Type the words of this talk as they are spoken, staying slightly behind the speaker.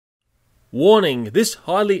Warning, this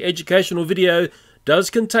highly educational video does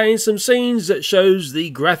contain some scenes that shows the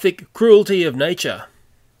graphic cruelty of nature.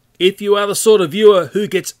 If you are the sort of viewer who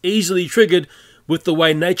gets easily triggered with the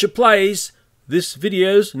way nature plays, this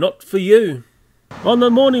video's not for you. On the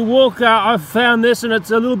morning walk, I found this and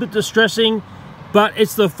it's a little bit distressing, but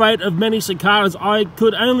it's the fate of many cicadas. I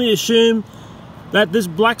could only assume that this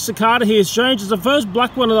black cicada here is strange. It's the first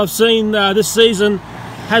black one that I've seen this season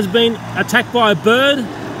has been attacked by a bird.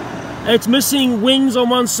 It's missing wings on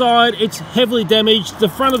one side, it's heavily damaged. The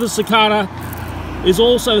front of the cicada is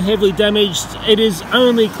also heavily damaged. It is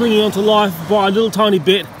only clinging onto life by a little tiny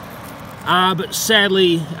bit, but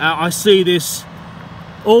sadly I see this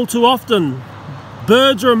all too often.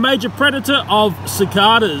 Birds are a major predator of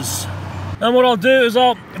cicadas. And what I'll do is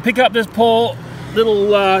I'll pick up this poor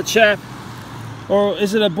little chap, or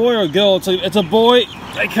is it a boy or a girl? It's a boy,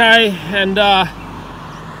 okay, and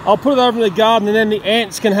I'll put it over in the garden and then the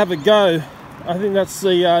ants can have a go. I think that's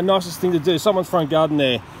the nicest thing to do. Someone's front garden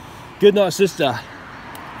there. Good night, sister.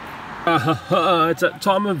 It's that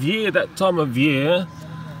time of year,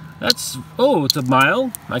 That's, oh, it's a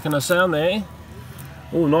male, making a sound there.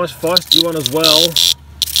 Oh, nice feisty one as well.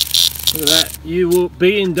 Look at that. You will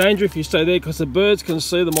be in danger if you stay there because the birds can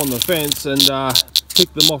see them on the fence and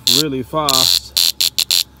pick them off really fast.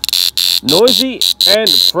 Noisy and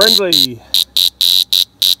friendly.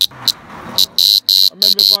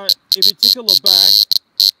 Remember, if you tickle the back,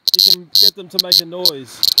 you can get them to make a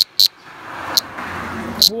noise.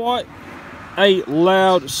 Quite a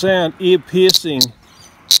loud sound, ear-piercing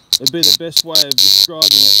would be the best way of describing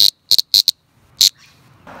it.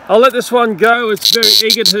 I'll let this one go. It's very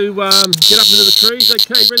eager to get up into the trees.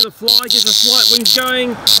 Okay, ready to fly. Get the flight wings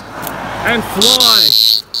going and fly.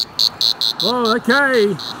 Oh,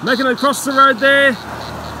 okay, making it across the road there.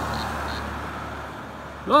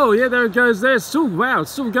 Oh yeah, there it goes there. Still, wow,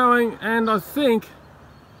 it's still going, and I think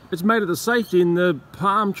it's made it to safety in the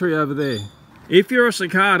palm tree over there. If you're a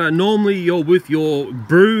cicada, normally you're with your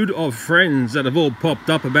brood of friends that have all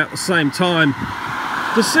popped up about the same time.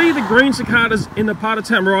 To see the green cicadas in the part of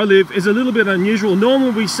town where I live is a little bit unusual.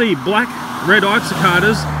 Normally we see black, red-eyed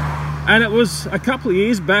cicadas, and it was a couple of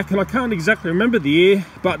years back, and I can't exactly remember the year,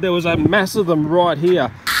 but there was a mass of them right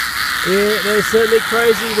here. Yeah, they're certainly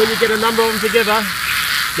crazy. When you get a number of them together,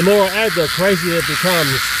 the more I add, the crazier it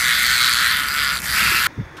becomes.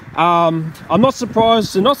 I'm not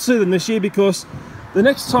surprised to not see them this year because the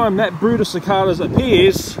next time that brood of cicadas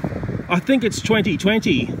appears, I think it's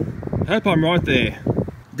 2020. I hope I'm right there.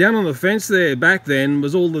 Down on the fence there back then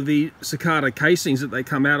was all of the cicada casings that they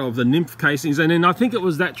come out of, the nymph casings, and then I think it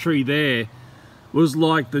was that tree there was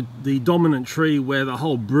like the dominant tree where the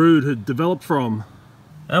whole brood had developed from.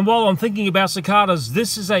 And while I'm thinking about cicadas,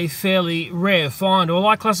 this is a fairly rare find, or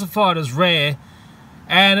I classify it as rare.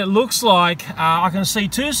 And it looks like I can see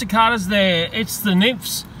two cicadas there. It's the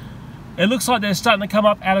nymphs. It looks like they're starting to come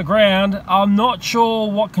up out of ground. I'm not sure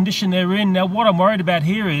what condition they're in. Now what I'm worried about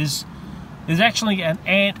here is there's actually an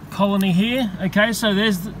ant colony here. Okay, so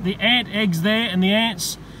there's the ant eggs there and the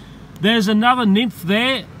ants. There's another nymph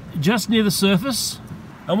there just near the surface.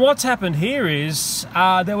 And what's happened here is,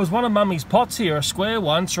 there was one of Mummy's pots here, a square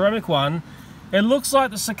one, ceramic one. It looks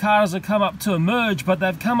like the cicadas have come up to emerge, but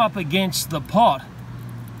they've come up against the pot.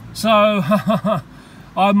 So,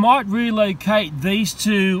 I might relocate these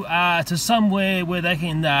two to somewhere where they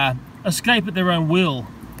can escape at their own will.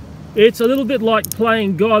 It's a little bit like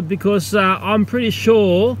playing God because I'm pretty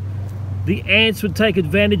sure the ants would take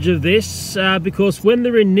advantage of this because when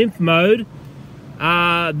they're in nymph mode,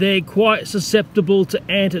 they're quite susceptible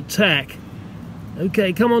to ant attack.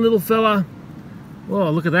 Okay, come on little fella.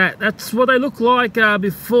 Oh, look at that. That's what they look like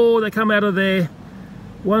before they come out of their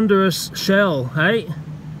wondrous shell, hey?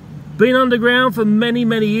 Been underground for many,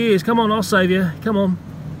 many years. Come on, I'll save you. Come on.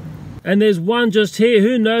 And there's one just here.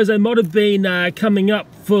 Who knows? They might have been coming up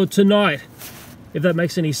for tonight, if that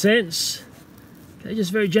makes any sense. Okay,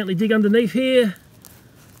 just very gently dig underneath here.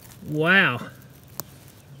 Wow.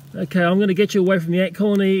 Okay, I'm going to get you away from the ant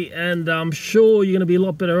colony, and I'm sure you're going to be a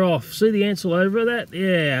lot better off. See the ants all over that?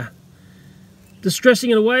 Yeah. Distressing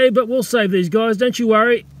in a way, but we'll save these guys, don't you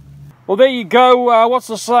worry. Well, there you go. What's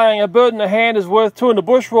the saying? A bird in the hand is worth two in the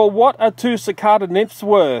bush. Well, what are two cicada nymphs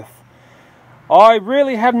worth? I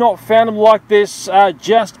really have not found them like this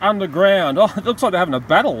just underground. Oh, it looks like they're having a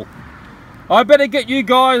battle. I better get you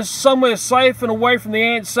guys somewhere safe and away from the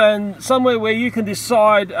ants and somewhere where you can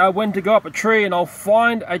decide when to go up a tree, and I'll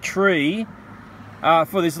find a tree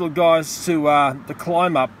for these little guys to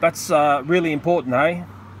climb up. That's really important, eh?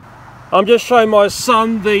 I'm just showing my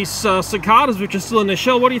son these cicadas which are still in their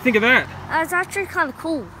shell. What do you think of that? It's actually kind of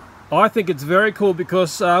cool. I think it's very cool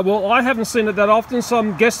because, well, I haven't seen it that often, so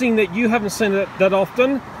I'm guessing that you haven't seen it that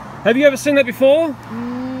often. Have you ever seen that before?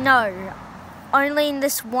 No. Only in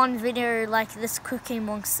this one video, like this Cookie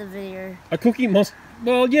Monster video. A Cookie Monster?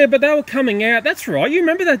 Well, yeah, but they were coming out. That's right. You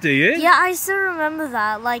remember that, do you? Yeah, I still remember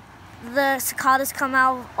that. Like, the cicadas come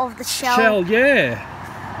out of the shell. Shell, yeah.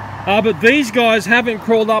 But these guys haven't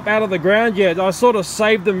crawled up out of the ground yet. I sort of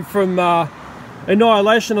saved them from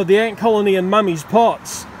annihilation of the ant colony and Mummy's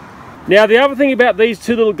pots. Now, the other thing about these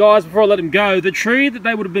two little guys, before I let them go, the tree that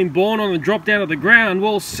they would have been born on and dropped down to the ground,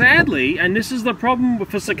 well, sadly, and this is the problem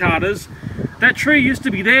for cicadas, that tree used to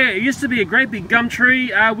be there. It used to be a great big gum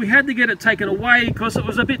tree. We had to get it taken away because it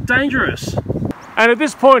was a bit dangerous. And at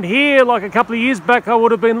this point here, like a couple of years back, I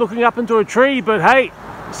would have been looking up into a tree, but hey,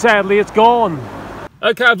 sadly, it's gone.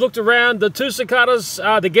 Okay, I've looked around. The two cicadas,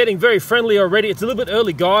 they're getting very friendly already. It's a little bit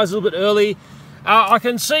early, guys, a little bit early. I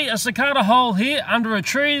can see a cicada hole here under a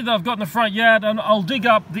tree that I've got in the front yard, and I'll dig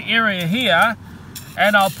up the area here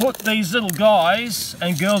and I'll put these little guys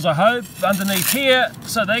and girls, I hope, underneath here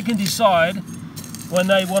so they can decide when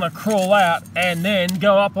they want to crawl out and then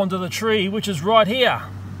go up onto the tree, which is right here.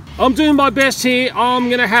 I'm doing my best here. I'm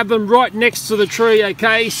going to have them right next to the tree,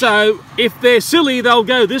 okay? So if they're silly, they'll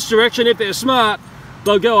go this direction. If they're smart,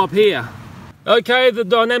 they'll go up here. Okay, the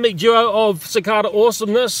dynamic duo of cicada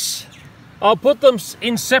awesomeness. I'll put them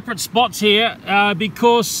in separate spots here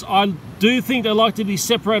because I do think they like to be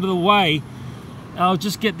separated away. I'll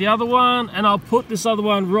just get the other one and I'll put this other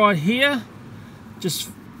one right here, just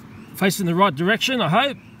facing the right direction, I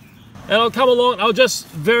hope. And I'll come along, I'll just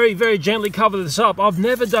very, very gently cover this up. I've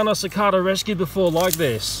never done a cicada rescue before like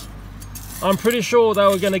this. I'm pretty sure they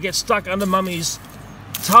were going to get stuck under Mummy's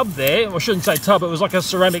tub there. Well, I shouldn't say tub, it was like a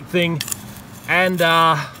ceramic thing. And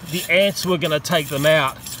the ants were going to take them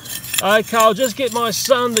out. Okay, I'll just get my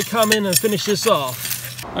son to come in and finish this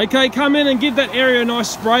off. Okay, come in and give that area a nice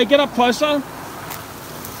spray. Get up closer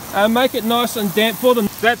and make it nice and damp for them.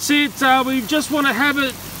 That's it. We just want to have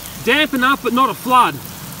it damp enough but not a flood,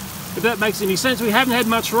 if that makes any sense. We haven't had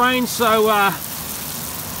much rain, so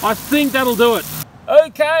I think that'll do it.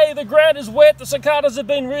 Okay, the ground is wet. The cicadas have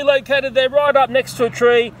been relocated. They're right up next to a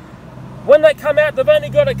tree. When they come out, they've only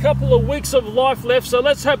got a couple of weeks of life left, so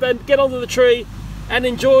let's hope they get onto the tree and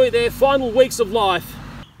enjoy their final weeks of life.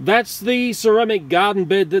 That's the ceramic garden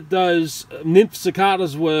bed that those nymph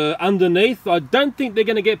cicadas were underneath. I don't think they're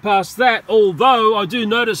going to get past that, although I do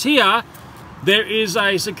notice here there is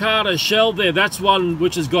a cicada shell there. That's one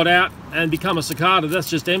which has got out and become a cicada. That's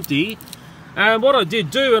just empty. And what I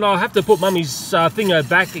did do, and I'll have to put Mummy's thingo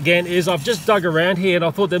back again, is I've just dug around here and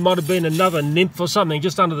I thought there might have been another nymph or something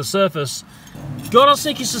just under the surface. Got a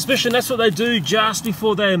sneaky suspicion that's what they do just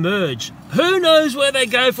before they emerge. Who knows where they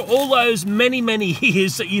go for all those many, many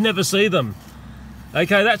years that you never see them.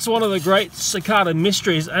 Okay, that's one of the great cicada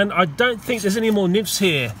mysteries, and I don't think there's any more nymphs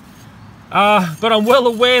here. But I'm well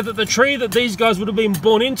aware that the tree that these guys would have been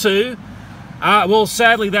born into, well,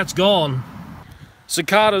 sadly, that's gone.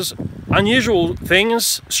 Cicadas, unusual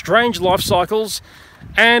things, strange life cycles,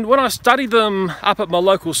 and when I studied them up at my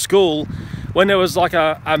local school, when there was like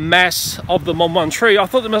a mass of them on one tree, I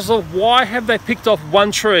thought to myself, why have they picked off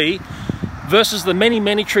one tree versus the many,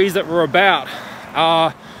 many trees that were about?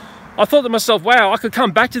 I thought to myself, wow, I could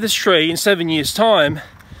come back to this tree in 7 years' time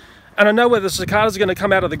and I know where the cicadas are going to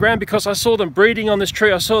come out of the ground because I saw them breeding on this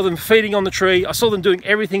tree, I saw them feeding on the tree, I saw them doing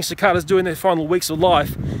everything cicadas do in their final weeks of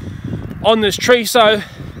life on this tree. So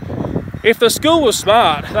if the school was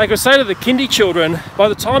smart, they could say to the kindy children, by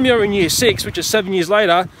the time you're in year 6, which is 7 years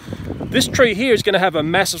later, this tree here is going to have a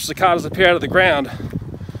mass of cicadas appear out of the ground.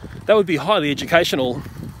 That would be highly educational.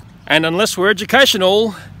 And unless we're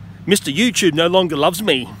educational, Mr. YouTube no longer loves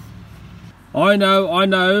me. I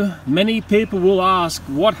know, many people will ask,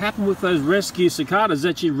 what happened with those rescue cicadas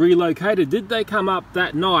that you relocated? Did they come up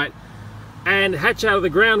that night and hatch out of the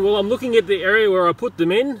ground? Well, I'm looking at the area where I put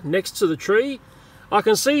them in, next to the tree. I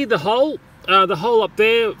can see the hole up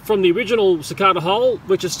there from the original cicada hole,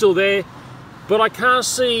 which is still there, but I can't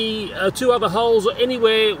see two other holes or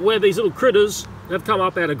anywhere where these little critters have come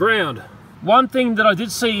up out of ground. One thing that I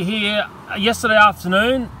did see here yesterday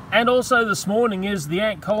afternoon and also this morning is the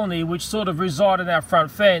ant colony, which sort of reside in our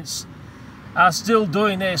front fence, are still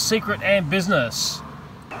doing their secret ant business.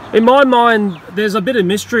 In my mind, there's a bit of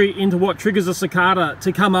mystery into what triggers a cicada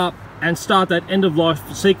to come up and start that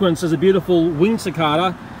end-of-life sequence as a beautiful winged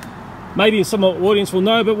cicada. Maybe some of the audience will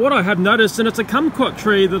know, but what I have noticed, and it's a kumquat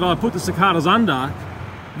tree that I put the cicadas under,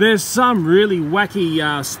 there's some really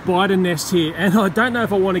wacky spider nest here, and I don't know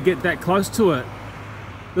if I want to get that close to it.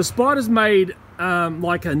 The spider's made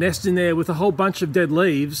like a nest in there with a whole bunch of dead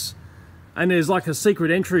leaves, And there's like a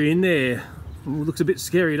secret entry in there. Ooh, looks a bit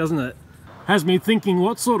scary, doesn't it? Has me thinking,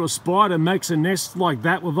 what sort of spider makes a nest like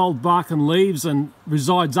that with old bark and leaves and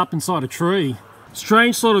resides up inside a tree?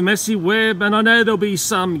 Strange sort of messy web, and I know there'll be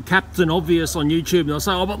some Captain Obvious on YouTube and they'll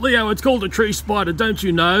say, oh, but Leo, it's called a tree spider, don't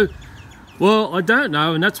you know? Well, I don't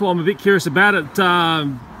know, and that's why I'm a bit curious about it.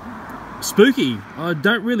 Spooky. I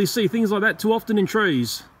don't really see things like that too often in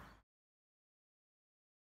trees.